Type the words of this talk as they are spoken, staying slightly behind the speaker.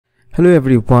Hello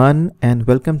everyone and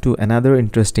welcome to another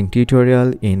interesting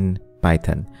tutorial in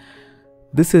Python.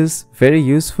 This is very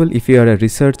useful if you are a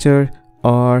researcher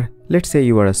or let's say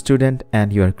you are a student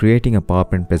and you are creating a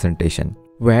PowerPoint presentation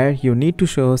where you need to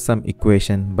show some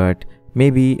equation but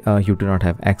maybe you do not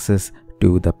have access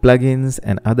to the plugins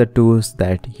and other tools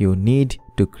that you need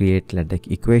to create LaTeX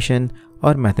equation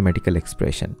or mathematical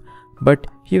expression, but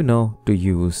you know to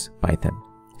use Python.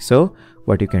 So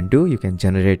what you can do, you can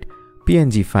generate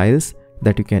PNG files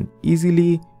that you can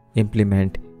easily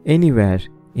implement anywhere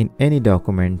in any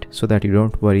document so that you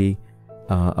don't worry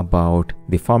about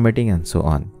the formatting and so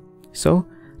on. So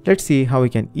let's see how we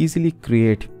can easily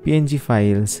create PNG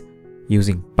files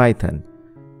using Python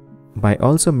by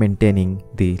also maintaining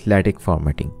the LaTeX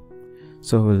formatting.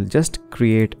 So we'll just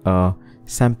create a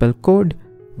sample code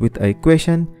with an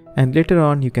equation, and later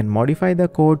on you can modify the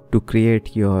code to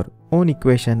create your own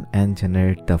equation and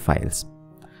generate the files.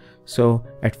 So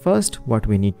at first what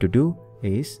we need to do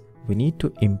is we need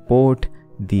to import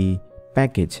the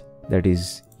package that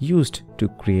is used to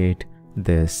create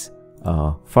this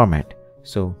format.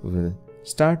 So we'll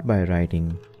start by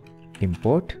writing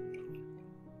import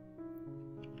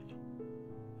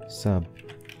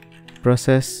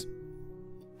subprocess.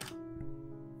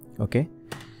 Okay,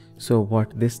 so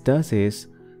what this does is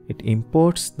it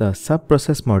imports the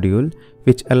subprocess module,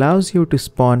 which allows you to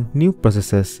spawn new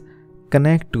processes,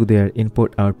 connect to their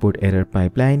input-output error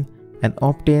pipeline and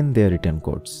obtain their return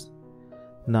codes.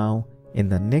 Now in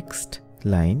the next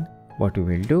line, what we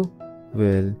will do,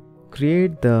 we'll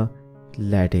create the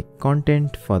LaTeX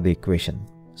content for the equation.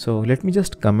 So let me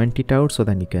just comment it out so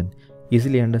that you can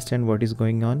easily understand what is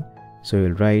going on. So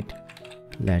we'll write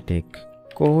LaTeX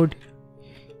code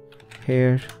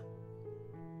here,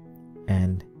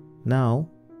 and now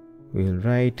we'll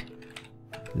write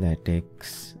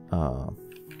LaTeX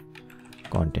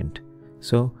content.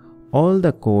 So all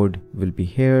the code will be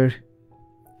here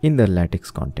in the LaTeX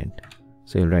content.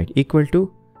 So you'll write equal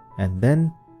to, and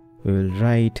then we will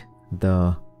write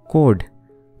the code,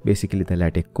 basically the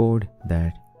LaTeX code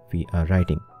that we are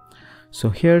writing. So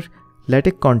here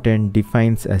LaTeX content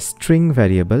defines a string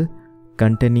variable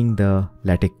containing the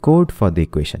LaTeX code for the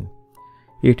equation.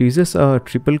 It uses a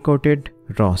triple quoted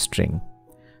raw string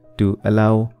to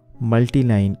allow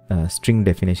multi-line string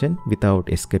definition without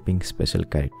escaping special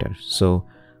characters. So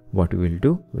what we will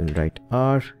do, we'll write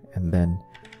R and then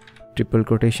triple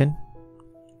quotation,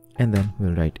 and then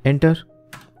we'll write enter,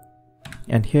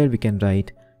 and here we can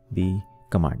write the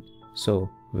command.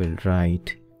 So we'll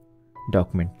write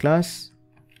document class,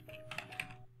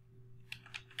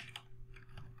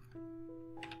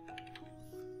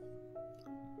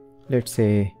 let's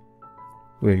say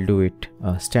we'll do it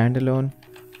standalone,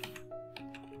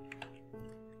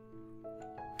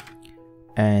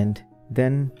 and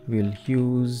then we'll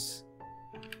use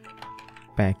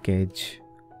package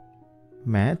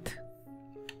math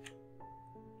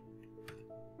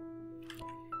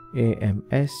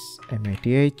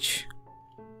AMSMATH,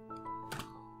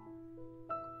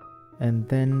 and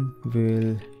then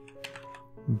we'll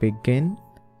begin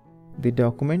the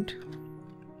document,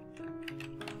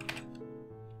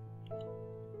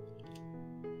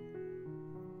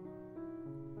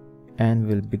 and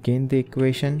we'll begin the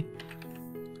equation.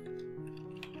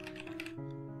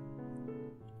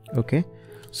 Okay,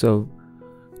 so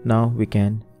now we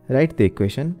can write the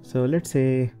equation. So let's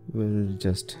say we'll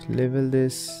just label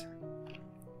this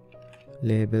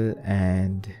label,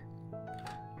 and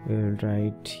we'll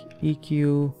write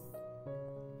EQ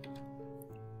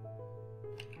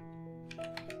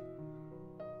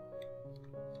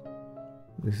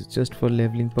this is just for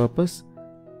labeling purpose,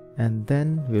 and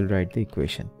then we'll write the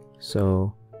equation.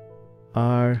 So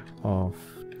R of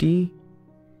t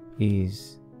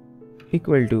is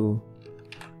equal to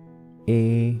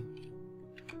a,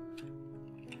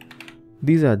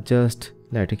 these are just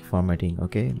LaTeX formatting,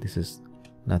 okay, this is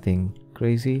nothing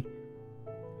crazy,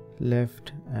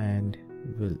 left, and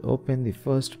we'll open the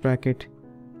first bracket,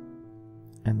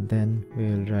 and then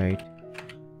we'll write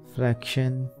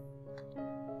fraction,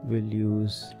 we'll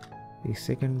use the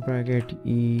second bracket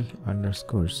e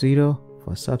underscore 0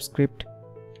 for subscript,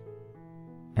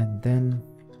 and then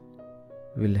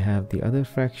we'll have the other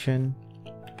fraction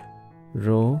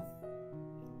row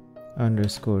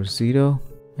underscore 0,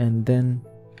 and then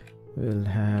we'll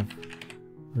have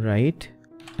right,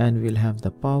 and we'll have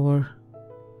the power,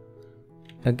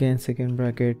 again second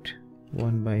bracket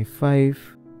 1 by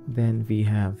 5, then we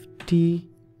have t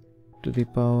to the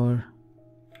power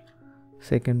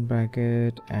second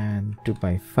bracket and 2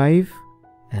 by 5,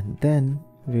 and then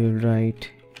we'll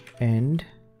write end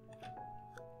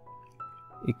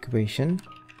equation,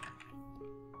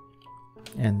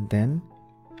 and then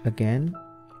again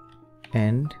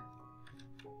end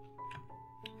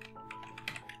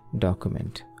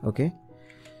document. Okay,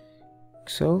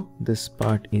 so this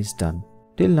part is done.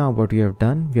 Till now what we have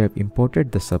done, we have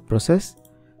imported the subprocess,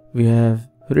 we have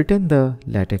written the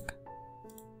LaTeX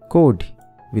code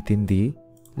within the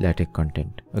LaTeX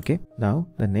content. Okay, now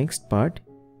the next part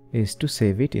is to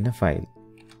save it in a file.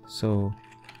 So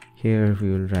here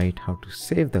we will write how to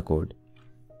save the code.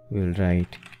 We will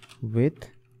write with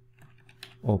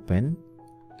open,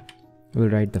 we will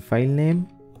write the file name,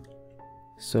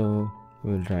 so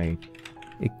we will write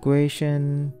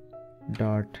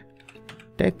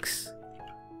equation.text,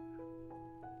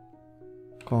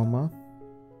 comma,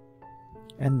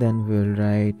 and then we will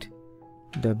write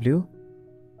w.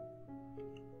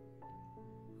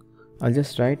 I'll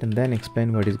just write and then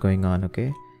explain what is going on.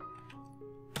 Okay,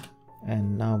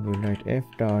 and now we will write f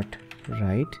dot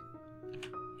write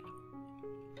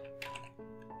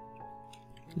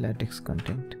LaTeX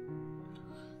content.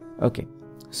 Okay,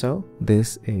 so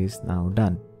this is now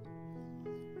done.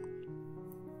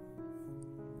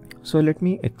 So let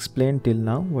me explain till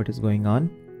now what is going on.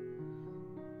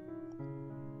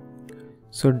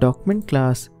 So document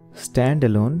class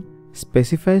Standalone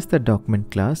specifies the document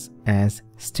class as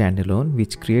Standalone,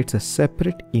 which creates a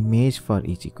separate image for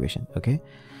each equation. Okay,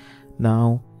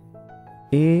 now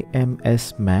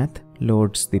AMS Math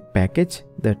loads the package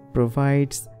that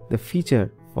provides the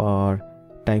feature for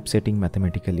typesetting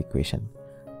mathematical equation.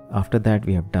 After that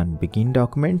we have done begin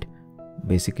document.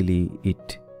 Basically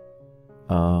it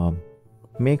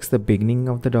makes the beginning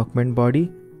of the document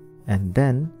body, and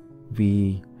then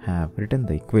we have written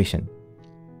the equation.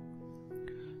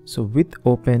 So with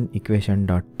open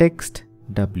equation.text,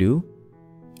 w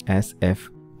as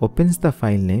f opens the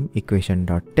file name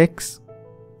equation.text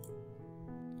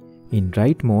in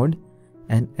write mode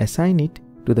and assign it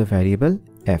to the variable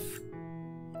f.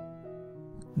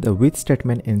 The with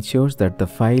statement ensures that the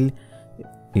file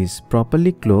is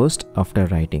properly closed after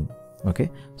writing.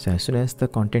 Okay, so as soon as the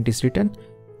content is written,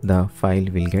 the file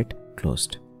will get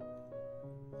closed.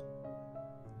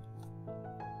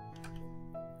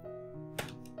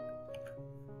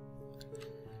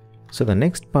 So the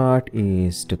next part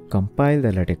is to compile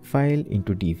the LaTeX file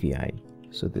into DVI.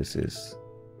 So this is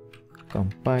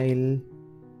compile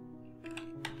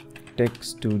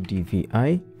text to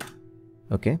DVI.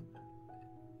 Okay,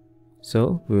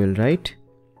 so we will write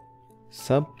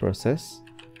subprocess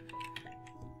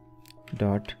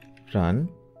dot run.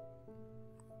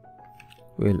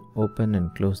 We'll open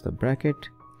and close the bracket,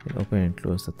 we'll open and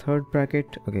close the third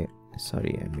bracket. Okay,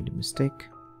 sorry, I made a mistake.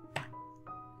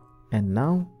 And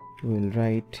now we'll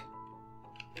write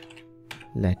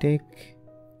LaTeX,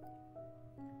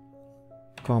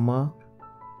 comma,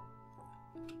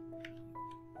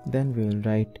 then we will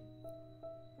write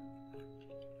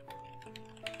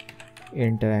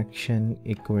interaction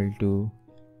equal to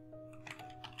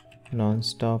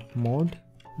non-stop mode.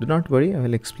 Do not worry, I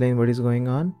will explain what is going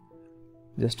on,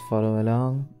 just follow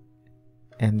along.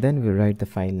 And then we write the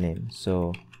file name.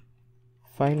 So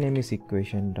file name is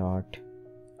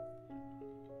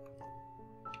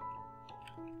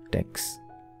equation.text,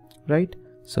 right?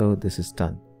 So this is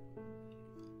done.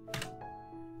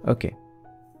 Okay,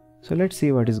 so let's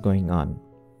see what is going on.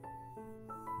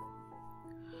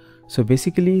 So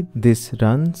basically this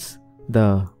runs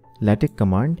the LaTeX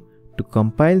command to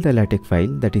compile the LaTeX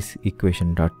file, that is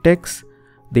equation.text.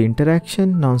 The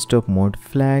interaction non-stop mode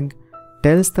flag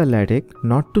tells the LaTeX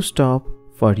not to stop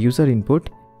for user input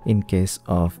in case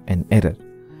of an error.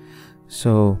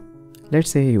 So let's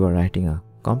say you are writing a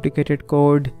complicated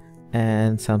code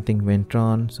and something went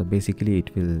wrong. So basically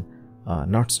it will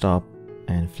not stop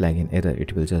and flag an error.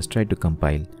 It will just try to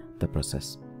compile the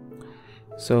process.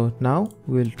 So now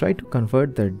we will try to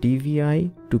convert the DVI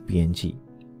to PNG.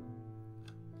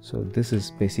 So this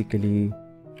is basically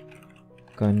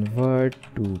convert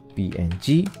to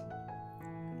PNG,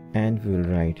 and we will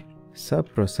write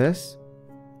subprocess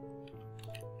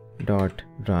dot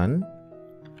run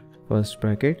first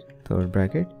bracket third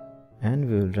bracket, and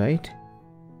we will write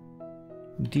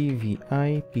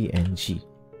DVI PNG.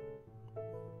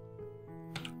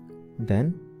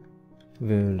 Then we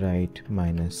will write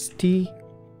 -t,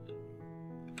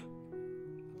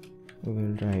 we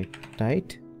will write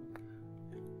tight,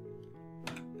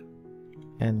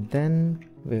 and then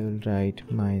we will write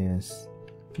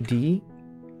 -d,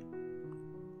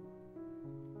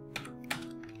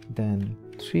 then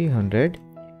 300.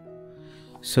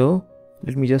 So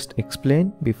let me just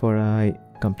explain before I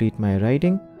complete my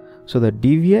writing. So the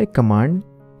DVI command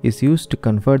is used to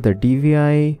convert the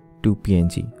DVI to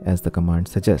PNG as the command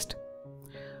suggests.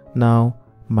 Now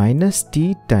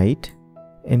 -t tight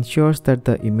ensures that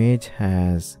the image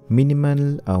has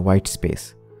minimal white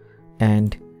space,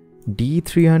 and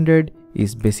D300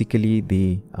 is basically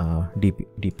the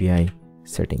DPI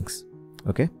settings.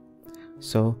 Okay,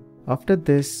 so after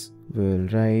this we'll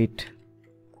write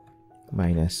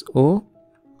 -o.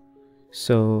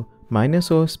 So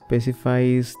 -o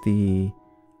specifies the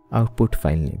output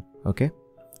file name. Okay,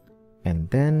 and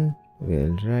then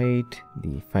we'll write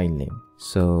the file name.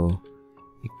 So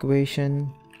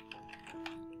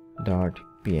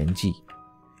equation.png.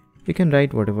 You can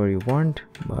write whatever you want,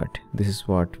 but this is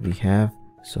what we have.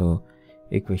 So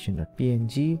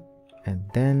equation.png, and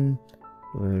then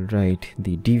we'll write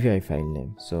the dvi file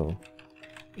name. So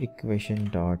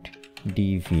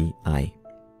equation.dvi.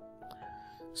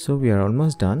 So we are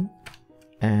almost done,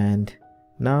 and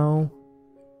now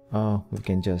we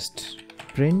can just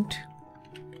print.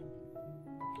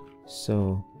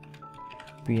 So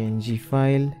png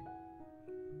file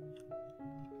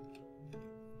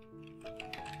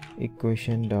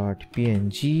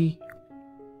equation.png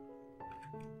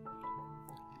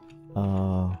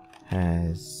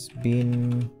has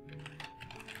been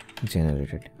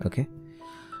generated. Okay,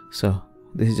 so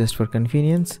this is just for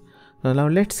convenience. Now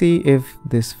let's see if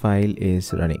this file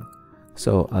is running.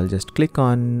 So I'll just click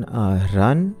on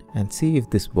run and see if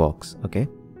this works. Okay,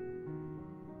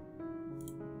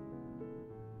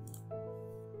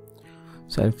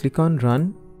 so I'll click on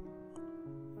run.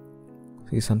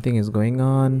 See, something is going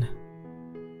on.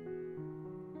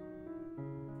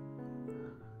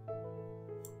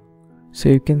 So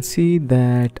you can see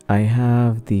that I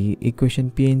have the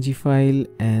equation png file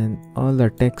and all the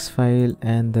text file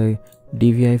and the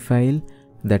dvi file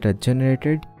that are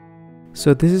generated.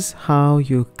 So this is how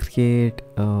you create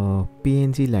a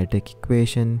PNG LaTeX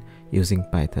equation using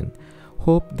Python.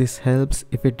 Hope this helps.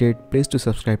 If it did, please do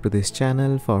subscribe to this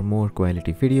channel for more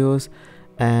quality videos,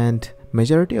 and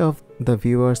majority of the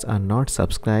viewers are not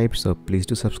subscribed, so please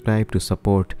do subscribe to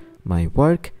support my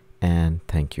work, and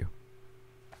thank you.